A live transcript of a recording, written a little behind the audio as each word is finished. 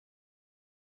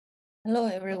Hello,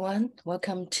 everyone.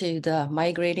 Welcome to the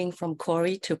Migrating from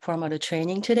Cori to Perlmutter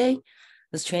training today.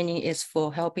 This training is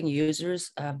for helping users.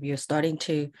 You're starting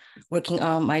to working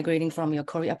on migrating from your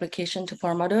Cori application to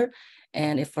Perlmutter.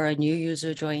 And if for a new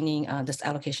user joining this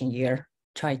allocation year,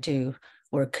 try to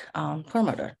work on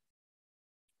Perlmutter.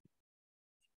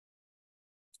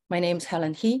 My name is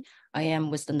Helen He. I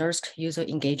am with the NERSC User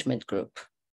Engagement Group.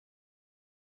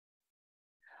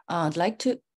 I'd like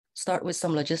to start with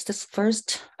some logistics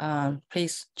first.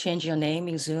 Please change your name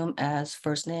in Zoom as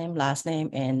first name, last name,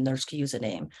 and NERSC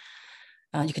username.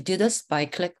 You could do this by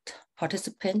click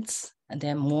participants and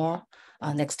then more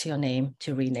next to your name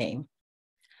to rename.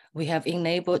 We have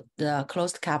enabled the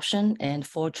closed caption and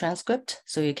full transcript,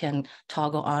 so you can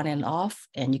toggle on and off,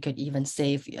 and you could even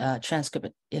save transcript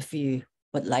if you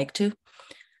would like to.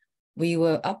 We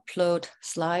will upload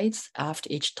slides after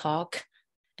each talk,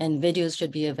 and videos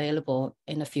should be available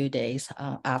in a few days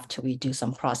after we do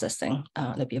some processing.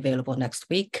 They'll be available next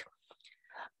week.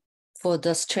 For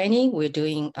this training, we're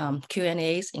doing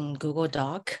Q&As in Google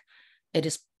Doc. It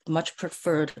is much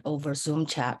preferred over Zoom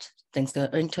chat. Things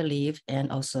that are interleaved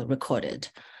and also recorded.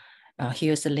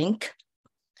 Here's the link.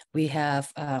 We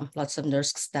have lots of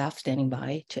NERSC staff standing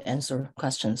by to answer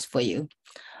questions for you.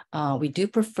 We do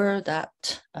prefer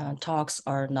that talks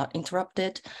are not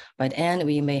interrupted. By the end,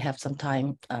 we may have some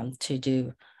time to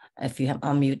do, if you have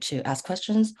unmute to ask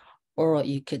questions, or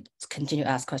you could continue to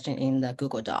ask questions in the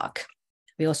Google Doc.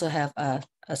 We also have a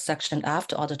section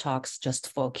after all the talks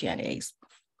just for Q&As.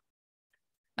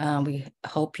 We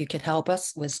hope you could help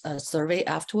us with a survey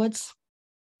afterwards.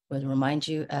 We'll remind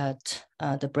you at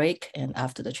the break and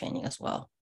after the training as well.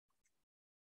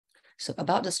 So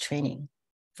about this training,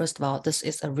 first of all, this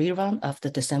is a rerun of the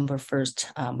December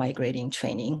 1st migrating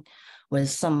training with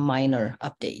some minor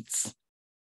updates.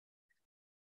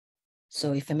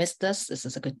 So if you missed this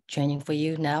is a good training for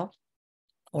you now,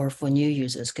 or for new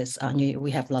users, because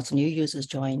we have lots of new users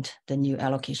joined the new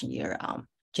allocation year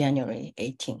January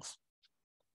 18th.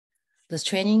 This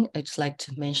training, I'd just like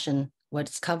to mention what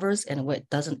it covers and what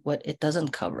it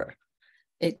doesn't cover.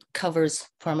 It covers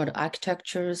Perlmutter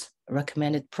architectures,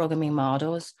 recommended programming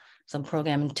models, some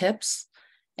programming tips,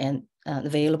 and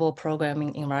available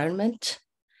programming environment.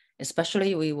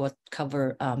 Especially, we will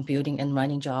cover building and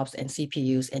running jobs and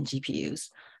CPUs and GPUs,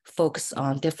 focus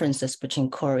on differences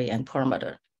between Cori and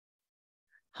Perlmutter.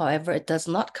 However, it does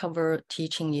not cover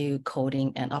teaching you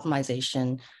coding and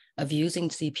optimization of using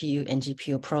CPU and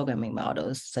GPU programming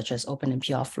models, such as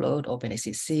OpenMP offload,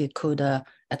 OpenACC, CUDA,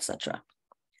 etc.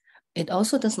 It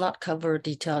also does not cover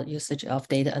detailed usage of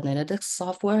data analytics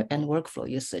software and workflow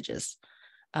usages.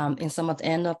 In some of the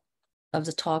end of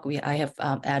the talk, I have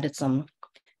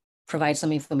provide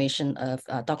some information of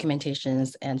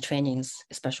documentations and trainings,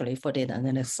 especially for data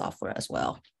analytics software as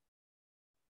well.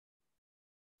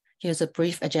 Here's a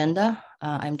brief agenda.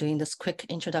 I'm doing this quick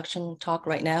introduction talk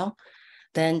right now.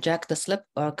 Then Jack the Slip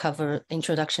will cover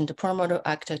introduction to Perlmutter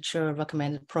architecture,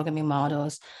 recommended programming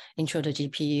models, intro to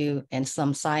GPU, and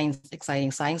some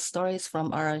exciting science stories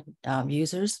from our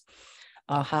users,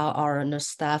 how our NERSC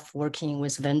staff working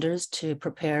with vendors to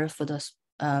prepare for this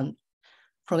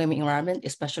programming environment,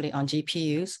 especially on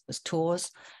GPUs with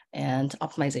tools and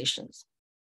optimizations.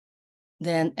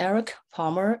 Then Eric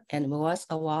Palmer and Muaz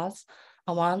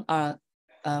Awan are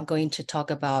going to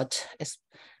talk about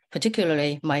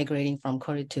particularly migrating from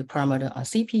Cori to Perlmutter on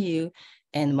CPU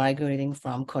and migrating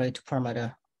from Cori to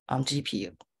Perlmutter on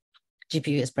GPU.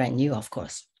 GPU is brand new, of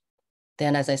course.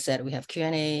 Then, as I said, we have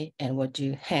Q&A and we'll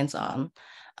do hands-on.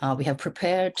 We have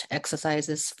prepared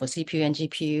exercises for CPU and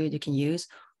GPU you can use,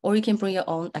 or you can bring your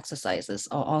own exercises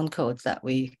or own codes that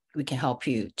we can help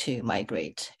you to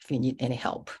migrate if you need any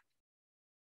help.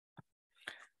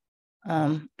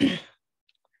 Hands-on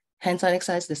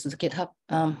exercise, this is a GitHub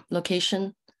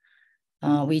location.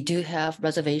 We do have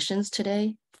reservations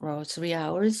today for 3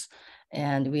 hours,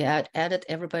 and we added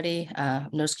everybody,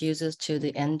 NERSC users, to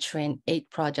the Ntrain 8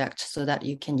 project so that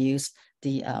you can use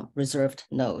the reserved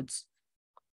nodes.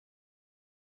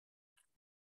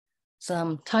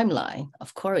 Some timeline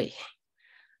of Cori.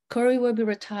 Cori will be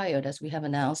retired, as we have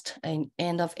announced, in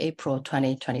end of April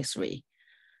 2023.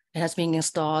 It has been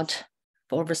installed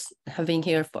having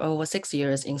here for over 6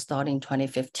 years, installed in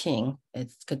 2015.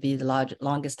 It could be the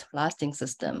longest lasting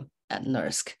system at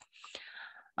NERSC.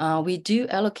 We do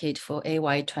allocate for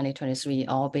AY 2023,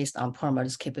 all based on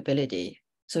Perlmutter's capability.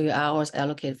 So your hours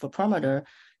allocated for Perlmutter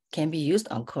can be used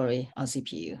on Cori on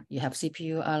CPU. You have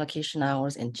CPU allocation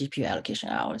hours and GPU allocation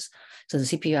hours. So the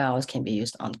CPU hours can be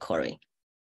used on Cori.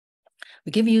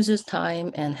 We give users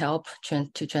time and help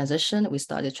to transition. We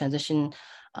started transition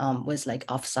with like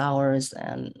office hours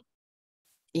and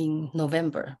in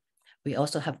November. We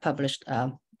also have published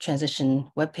a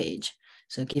transition webpage.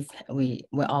 So we're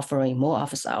offering more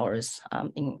office hours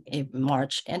in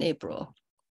March and April.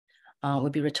 We'll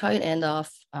be retired end of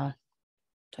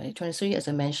 2023, as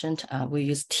I mentioned. We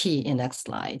use T in next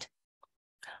slide.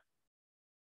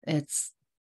 It's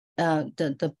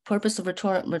the purpose of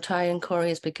retiring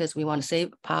Cori is because we want to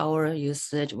save power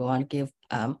usage. We want to give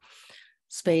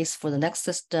space for the next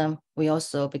system. We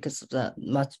also, because of the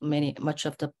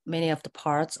many of the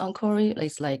parts on Cori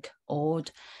is like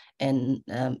old, and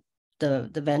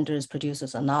the vendors,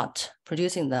 producers are not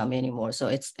producing them anymore. So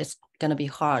it's going to be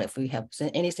hard if we have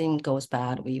anything goes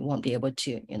bad, we won't be able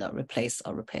to replace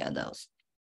or repair those.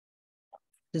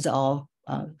 These are all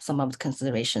some of the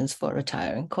considerations for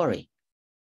retiring Cori.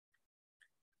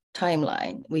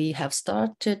 Timeline. We have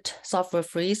started software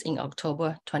freeze in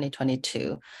October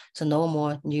 2022. So no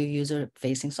more new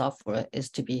user-facing software is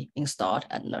to be installed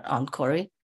on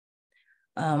Cori.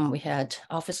 We had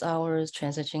office hours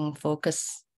transition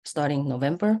focus starting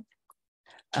November.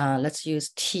 Let's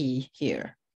use T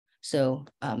here. So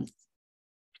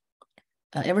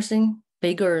everything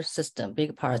bigger system,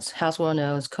 big parts, Haswell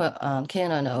nodes,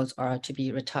 KNR nodes are to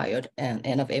be retired at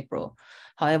end of April.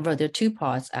 However, there are two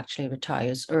parts actually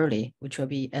retires early, which will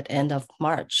be at end of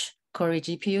March. Cori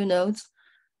GPU nodes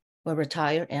will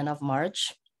retire end of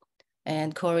March,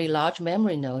 and Cori large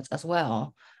memory nodes as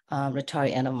well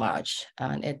retire end of March.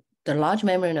 And the large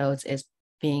memory nodes is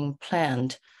being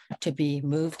planned to be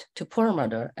moved to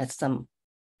Perlmutter at some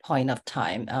point of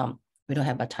time. We don't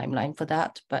have a timeline for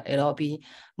that, but it'll be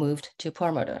moved to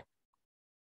Perlmutter.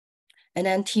 And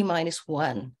then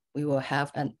T-1, we will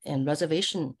have a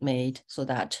reservation made so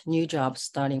that new jobs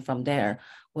starting from there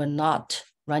will not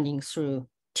running through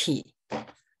T.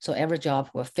 So every job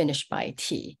will finish by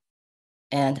T.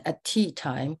 And at T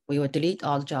time, we will delete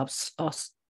all the jobs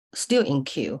still in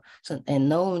queue. So, and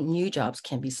no new jobs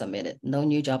can be submitted. No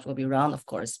new jobs will be run, of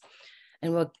course.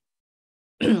 And we'll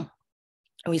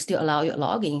we still allow you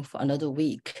logging for another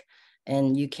week.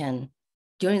 And you can,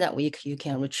 during that week, you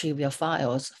can retrieve your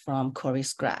files from Cori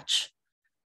Scratch.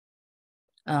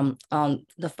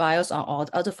 The files on all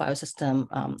the other file system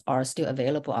are still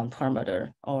available on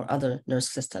Perlmutter or other nurse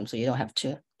systems, so you don't have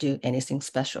to do anything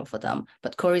special for them.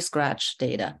 But Cori Scratch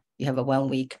data, you have a 1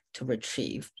 week to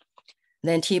retrieve.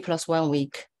 Then T plus 1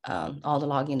 week, all the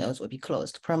logging nodes will be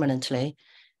closed permanently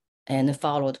and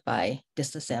followed by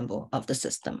disassemble of the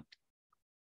system.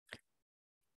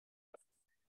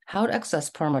 How to access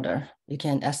Perlmutter? You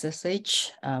can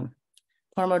SSH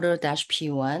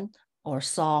Perlmutter-P1 or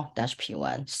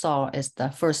Saul-P1. Saul is the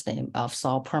first name of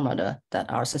Saul Perlmutter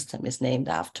that our system is named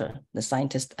after, the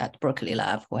scientist at Berkeley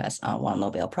Lab who has won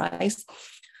Nobel Prize.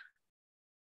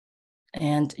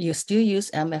 And you still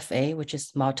use MFA, which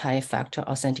is multi-factor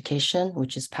authentication,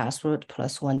 which is password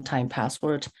plus one-time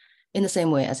password in the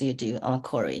same way as you do on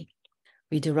Cori.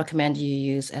 We do recommend you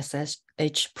use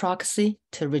SSH proxy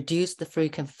to reduce the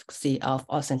frequency of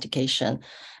authentication.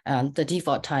 And the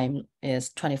default time is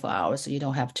 24 hours, so you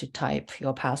don't have to type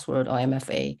your password or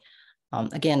MFA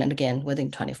again and again within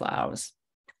 24 hours.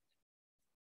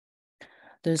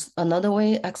 There's another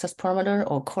way to access Perlmutter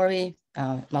or Cori.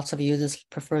 Lots of users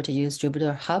prefer to use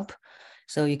Jupyter Hub.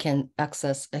 So you can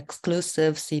access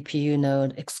exclusive CPU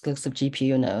node, exclusive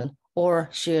GPU node, or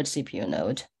shared CPU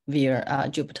node via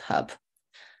Jupyter Hub.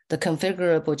 The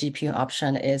configurable GPU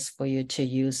option is for you to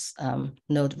use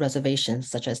node reservations,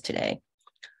 such as today.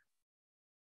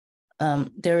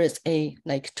 There is a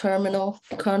terminal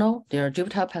kernel.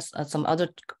 Jupyter Hub has some other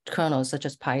kernels, such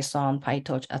as Python,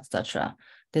 PyTorch, etc.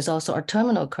 There's also a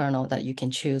terminal kernel that you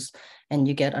can choose, and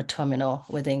you get a terminal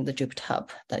within the Jupyter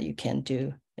Hub that you can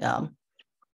do file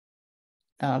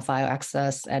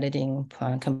access, editing,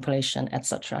 compilation,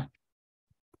 etc.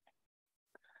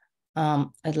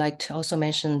 I'd like to also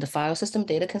mention the file system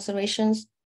data considerations.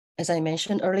 As I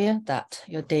mentioned earlier, that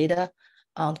your data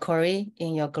on Cori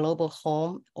in your global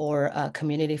home or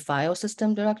community file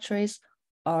system directories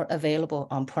are available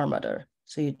on Perlmutter.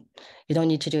 So you don't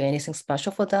need to do anything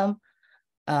special for them.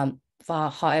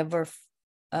 However,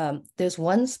 there's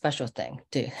one special thing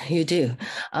you do.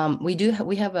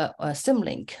 We have a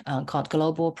symlink called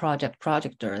Global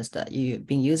Projectors that you've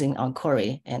been using on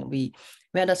Cori, and we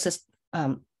had a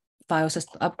file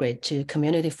system upgrade to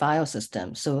community file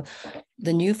system. So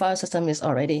the new file system is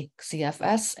already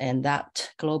CFS, and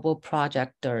that Global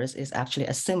Projectors is actually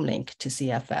a symlink to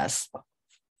CFS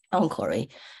on Cori.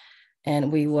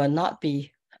 And we will not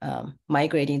be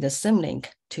migrating the symlink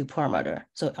to Perlmutter.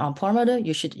 So on Perlmutter,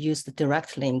 you should use the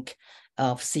direct link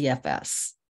of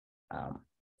CFS.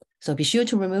 So be sure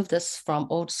to remove this from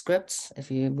old scripts if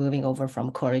you're moving over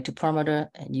from Cori to Perlmutter,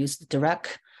 and use the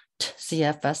direct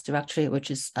CFS directory,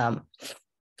 which is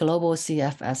global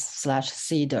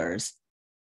CFS/cdrs.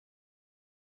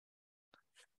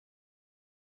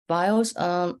 Files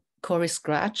on Cori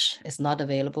Scratch is not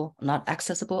available, not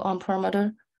accessible on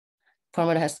Perlmutter.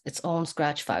 Perlmutter has its own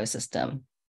Scratch file system,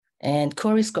 and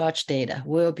Cori Scratch data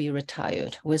will be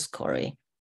retired with Cori.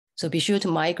 So be sure to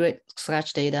migrate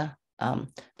Scratch data.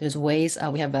 There's ways,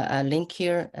 we have a link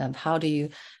here of how do you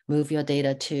move your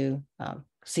data to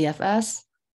CFS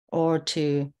or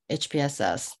to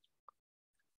HPSS.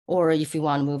 Or if you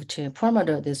want to move to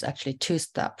Perlmutter, there's actually two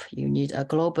steps. You need a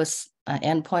global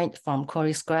endpoint from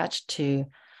Cori Scratch to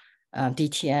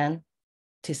DTN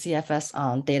to CFS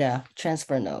on data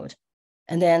transfer node.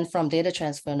 And then from data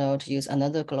transfer node, use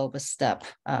another global step,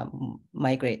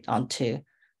 migrate onto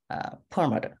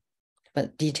Perlmutter.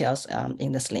 But details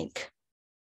in this link.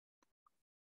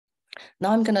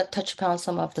 Now I'm going to touch upon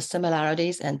some of the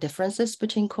similarities and differences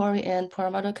between Cori and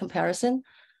Perlmutter comparison.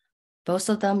 Both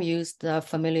of them use the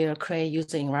familiar Cray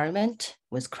user environment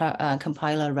with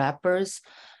compiler wrappers,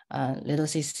 little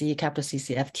cc, capital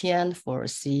CC, FTN for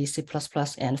C, C++,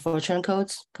 and Fortran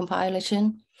codes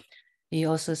compilation. You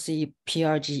also see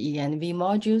PRG-ENV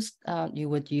modules. You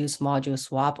would use module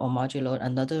swap or module load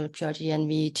another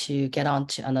PRG-ENV to get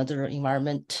onto another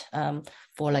environment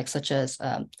for like such as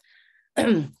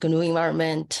GNU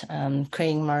environment,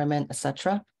 Cray environment,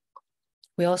 etc.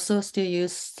 We also still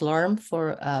use Slurm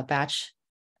for batch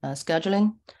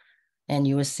scheduling, and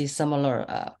you will see similar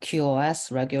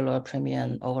QoS, regular,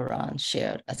 premium, overrun,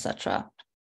 shared, etc.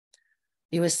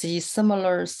 You will see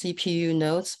similar CPU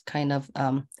nodes, kind of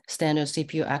standard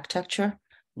CPU architecture.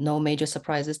 No major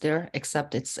surprises there,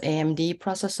 except it's AMD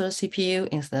processor CPU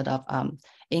instead of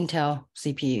Intel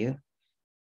CPU.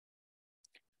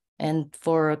 And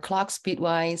for clock speed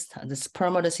wise, this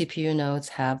Perlmutter CPU nodes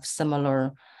have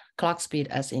similar clock speed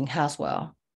as in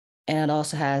Haswell, and it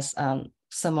also has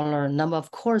similar number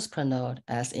of cores per node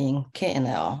as in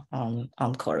KNL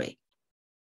on Cori.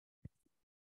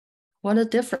 What are the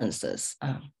differences?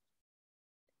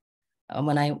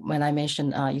 When I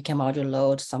mentioned you can module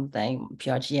load something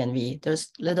PRG-ENV,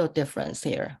 there's little difference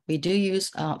here. We do use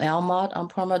LMOD on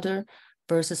Perlmutter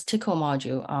versus Tickle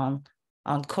module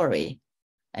on Cori,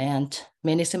 and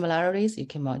many similarities. You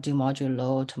can do module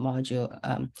load,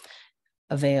 module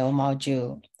avail,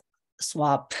 module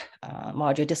swap,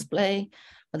 module display,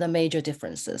 but the major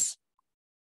differences.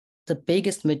 The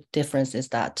biggest difference is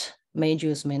that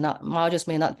modules may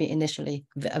not be initially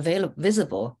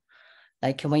visible.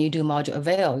 Like when you do module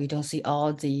avail, you don't see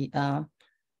all the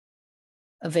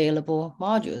available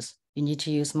modules. You need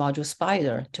to use module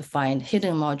spider to find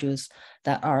hidden modules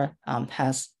that are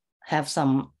have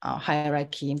some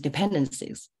hierarchy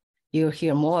dependencies. You'll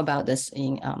hear more about this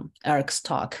in Eric's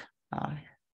talk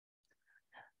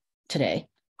today.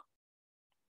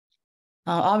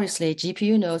 Obviously,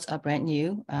 GPU nodes are brand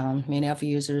new. Many of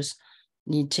users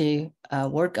need to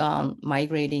work on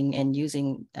migrating and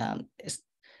using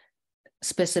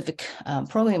specific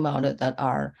programming models that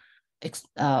are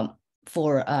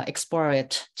for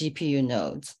explorate GPU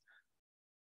nodes.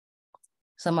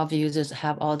 Some of the users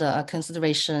have all the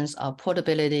considerations of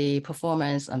portability,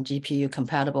 performance, GPU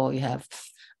compatible. You have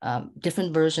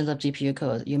different versions of GPU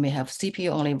code. You may have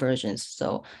CPU-only versions.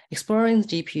 So exploring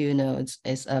GPU nodes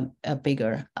is a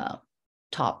bigger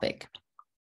topic,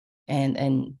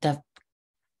 and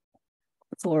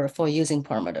for using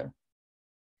Perlmutter.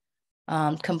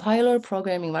 Compiler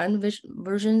programming environment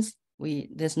versions,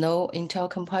 there's no Intel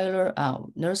compiler.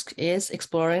 NERSC is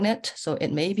exploring it, so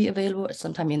it may be available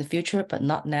sometime in the future, but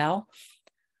not now.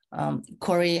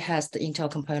 Cori has the Intel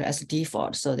compiler as a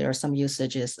default, so there are some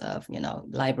usages of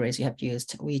libraries you have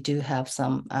used. We do have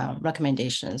some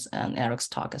recommendations and Eric's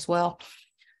talk as well.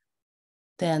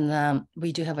 Then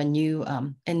we do have a new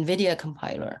NVIDIA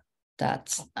compiler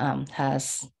that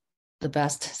has the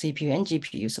best CPU and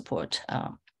GPU support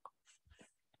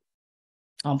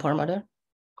on Perlmutter.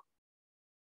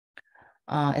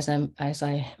 As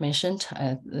I mentioned,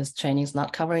 this training is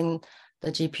not covering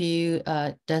the GPU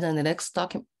data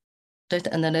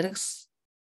analytics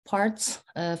parts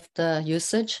of the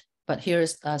usage, but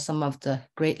here's some of the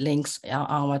great links on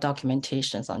our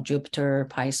documentations on Jupyter,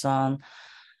 Python,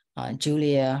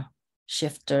 Julia,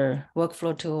 Shifter,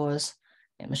 workflow tools,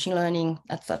 and machine learning,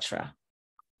 etc.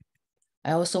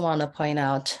 I also want to point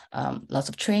out lots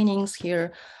of trainings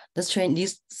here.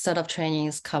 These set of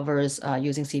trainings covers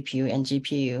using CPU and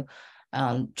GPU,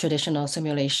 traditional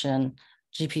simulation,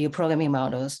 GPU programming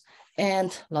models,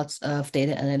 and lots of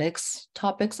data analytics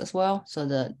topics as well. So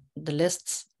the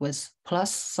lists with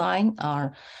plus sign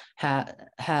have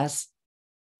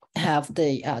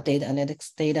the data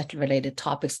analytics, data related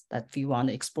topics that we want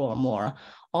to explore more.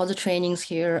 All the trainings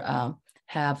here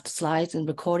have slides and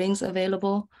recordings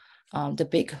available. The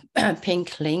big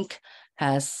pink link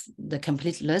has the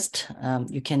complete list.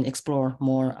 You can explore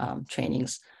more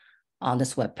trainings on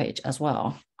this webpage as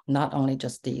well, not only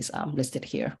just these listed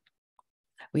here.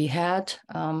 We had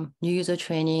new user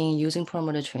training, using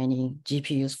Perlmutter training,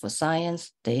 GPUs for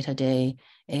science, data day,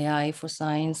 AI for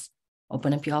science,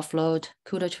 OpenMP offload,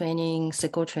 CUDA training,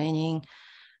 SQL training,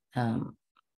 and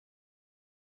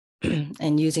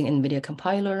using NVIDIA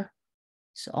compiler.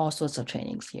 So all sorts of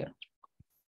trainings here.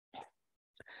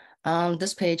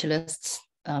 This page lists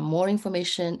more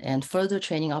information and further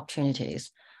training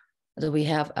opportunities. So we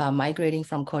have migrating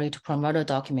from Cori to Perlmutter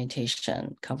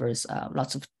documentation, covers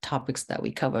lots of topics that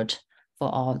we covered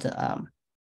for all the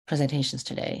presentations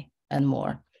today and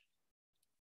more.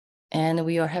 And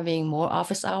we are having more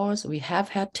office hours. We have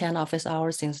had 10 office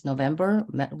hours since November,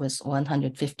 met with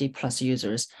 150 plus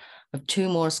users, with 2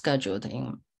 more scheduled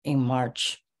in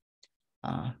March.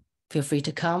 Feel free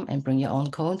to come and bring your own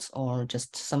codes, or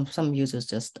just some users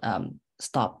just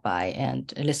stop by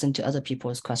and listen to other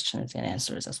people's questions and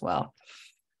answers as well.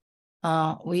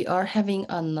 We are having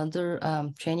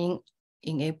another training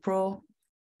in April,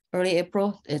 early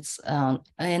April. It's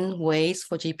N ways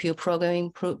for GPU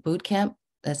programming bootcamp,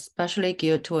 especially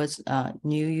geared towards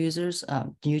new users,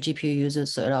 new GPU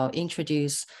users. So it'll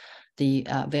introduce the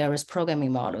various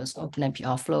programming models, OpenMP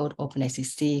offload,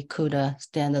 OpenACC, CUDA,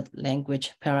 standard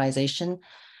language parallelization,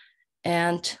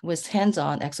 and with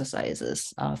hands-on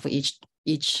exercises for each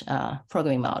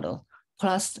programming model,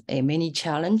 plus a mini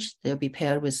challenge. They'll be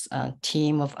paired with a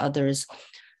team of others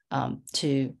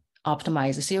to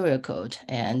optimize the serial code,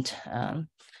 and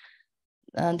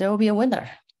there will be a winner.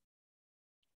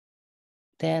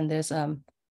 Then there's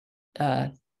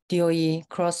DOE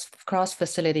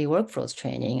cross-facility workflows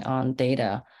training on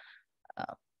data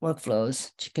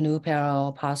workflows, GNU,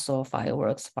 Parallel, Parcel,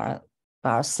 Fireworks,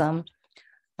 Barsum.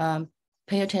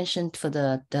 Pay attention for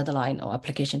the deadline or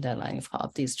application deadline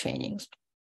of these trainings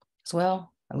as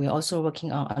well. We're also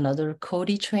working on another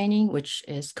Cori training, which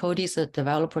is Cori is a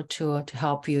developer tool to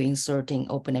help you inserting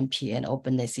OpenMP and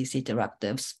OpenACC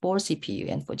directives for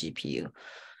CPU and for GPU.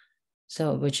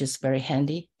 So, which is very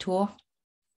handy tool.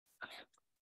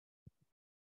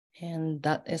 And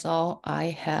that is all I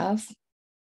have.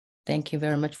 Thank you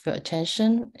very much for your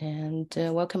attention, and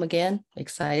welcome again.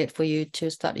 Excited for you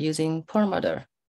to start using Perlmutter.